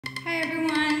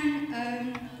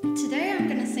Today I'm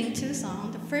gonna sing two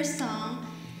songs. The first song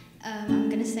I'm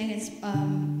gonna sing is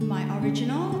my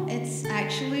original. It's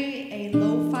actually a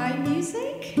lo-fi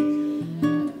music,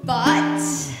 but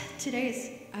today is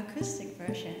acoustic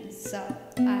version. So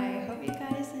I hope you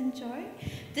guys enjoy.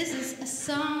 This is a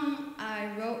song I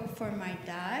wrote for my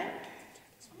dad.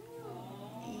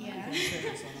 Yeah.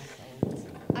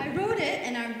 I wrote it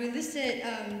and I released it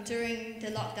during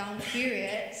the lockdown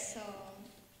period. So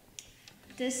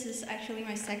this is actually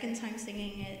my second time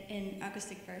singing it in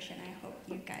acoustic version. I hope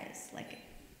you guys like it.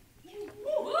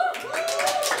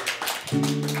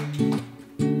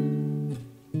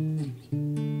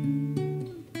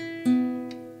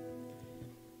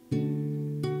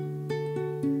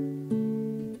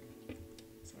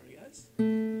 Sorry, guys.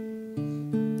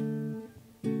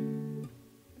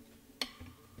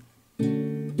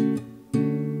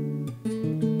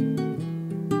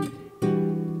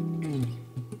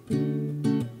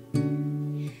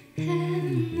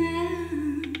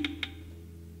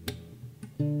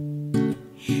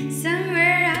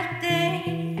 Somewhere out there,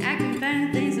 I can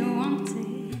find things I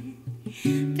wanted.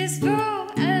 Peaceful, I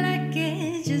like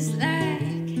it, just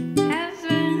like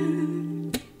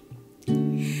heaven.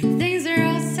 Things are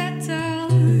all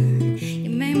settled. You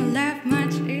made my life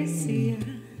much easier.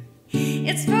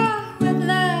 It's full with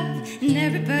love, and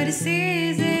everybody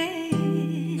sees it.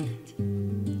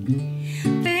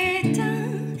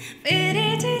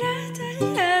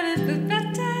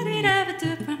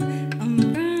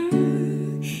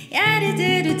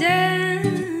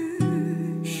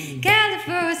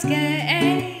 California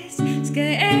skies,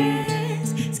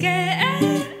 skies,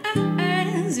 skies,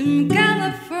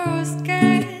 California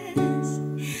skies,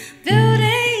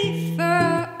 beautiful.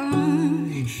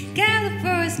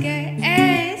 California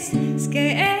skies,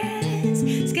 skies,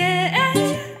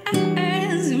 skies,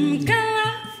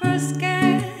 California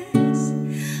skies,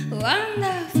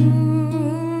 wonderful.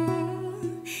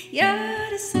 You're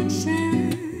the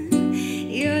sunshine,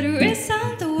 you're the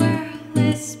reason the world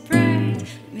is bright.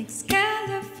 Makes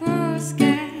California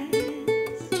skies.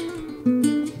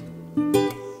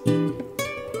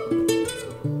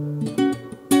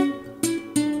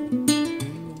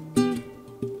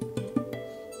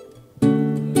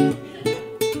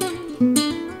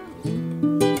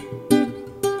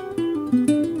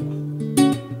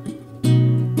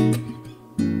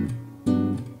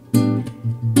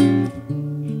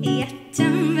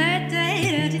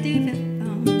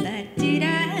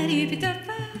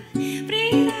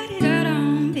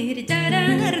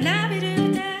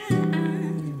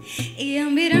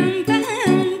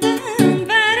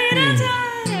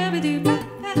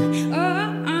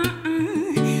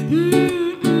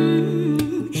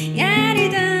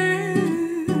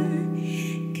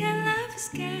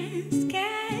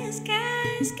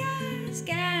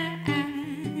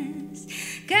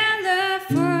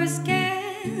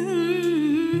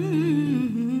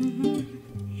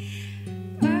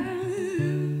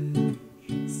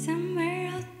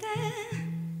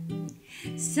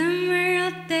 Somewhere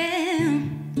out there,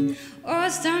 oh,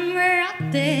 somewhere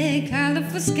out there,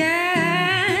 colorful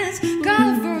skies,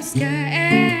 colorful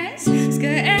skies,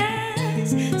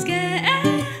 skies,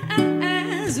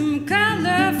 skies,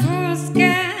 colorful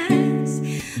skies,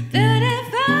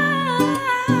 beautiful,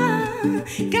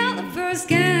 colorful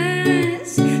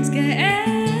skies, skies,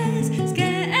 skies,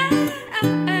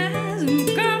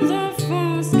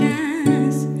 colorful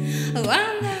skies,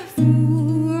 wonderful.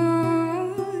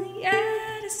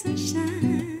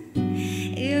 Sunshine,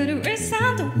 you're the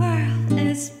reason the world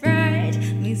is bright.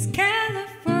 Means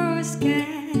California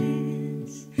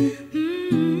skies. Yeah.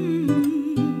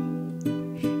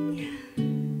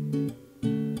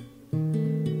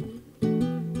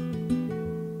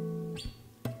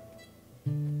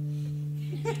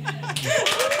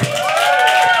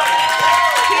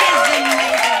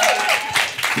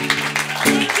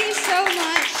 Thank you so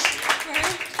much for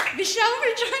Michelle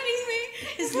for joining me.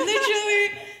 It's literally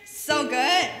so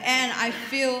good, and I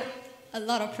feel a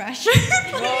lot of pressure.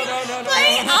 No.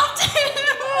 Playing after.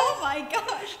 Oh my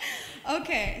gosh.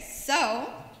 Okay, so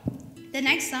the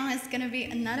next song is gonna be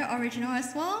another original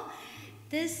as well.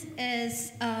 This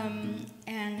is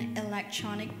an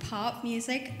electronic pop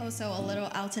music, also a little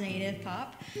alternative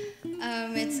pop.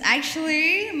 It's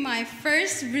actually my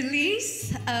first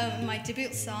release, my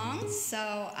debut song,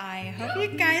 so I hope you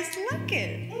guys like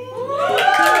it.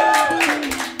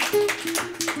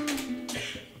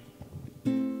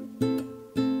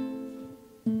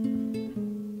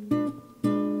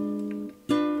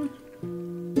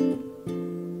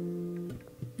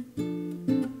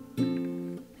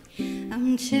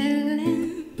 I'm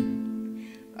chilling,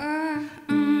 oh,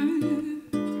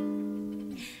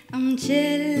 I'm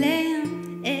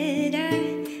chilling in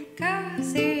a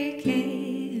cozy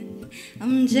cave.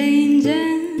 I'm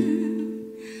changing.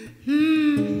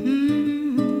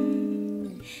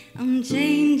 I'm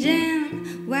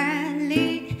changing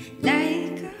wildly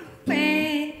like a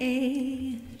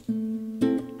wave.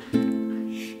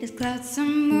 The clouds are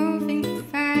moving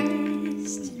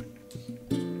fast.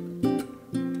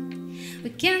 We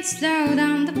can't slow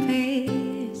down the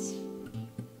pace.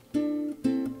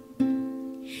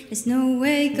 There's no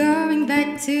way going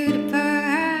back to the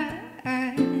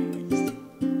past.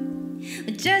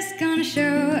 We're just gonna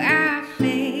show our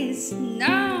face.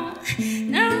 No,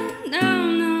 no, no,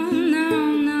 no, no,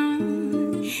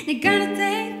 no. They're gonna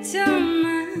think too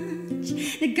much.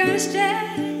 They're gonna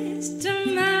stress too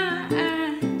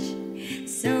much.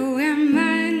 So am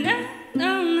I. No,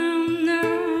 no, no, no.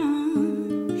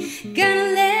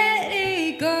 Gonna let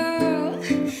it go.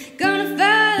 Gonna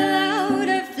follow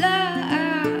the flow.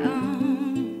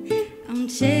 I'm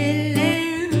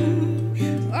chilling.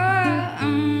 Oh,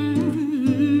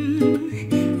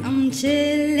 I'm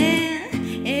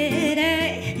chilling in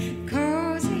a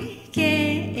cozy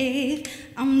cave.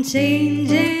 I'm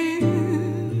changing.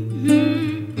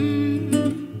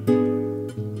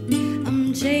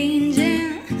 I'm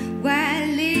changing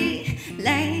wildly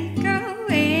like a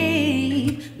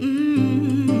wave.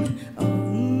 Oh,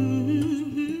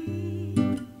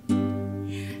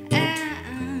 yeah.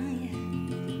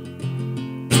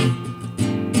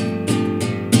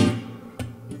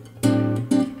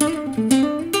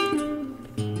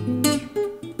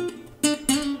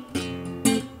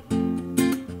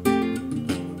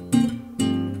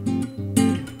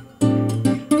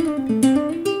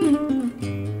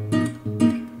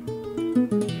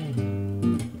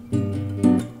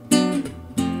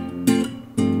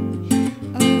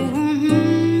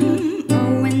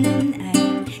 Oh, in the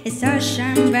night, it's all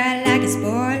shine bright like a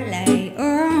spotlight.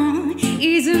 Oh,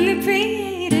 isn't it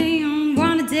pretty? I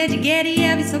wanted to get it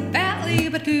heavy so badly,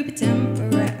 but could be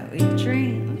temporary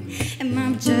dream. Am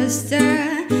I just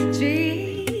a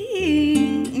dream?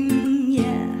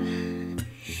 Yeah,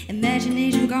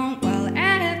 imagination gone wild,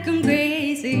 I've gone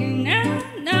crazy. No,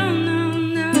 no, no,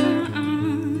 no.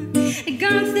 They're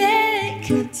gonna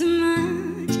think too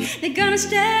much. They're gonna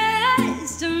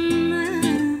stress too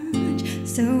much.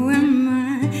 So am I.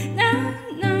 No,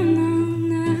 no, no,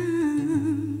 no.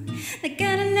 They're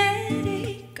gonna let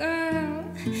it go.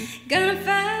 Gonna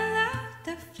follow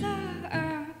the flow.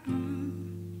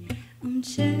 I'm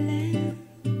chilling.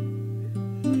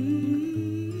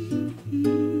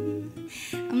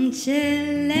 I'm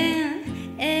chilling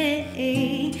in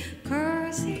a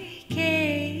cozy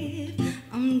cave.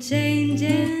 I'm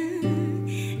changing.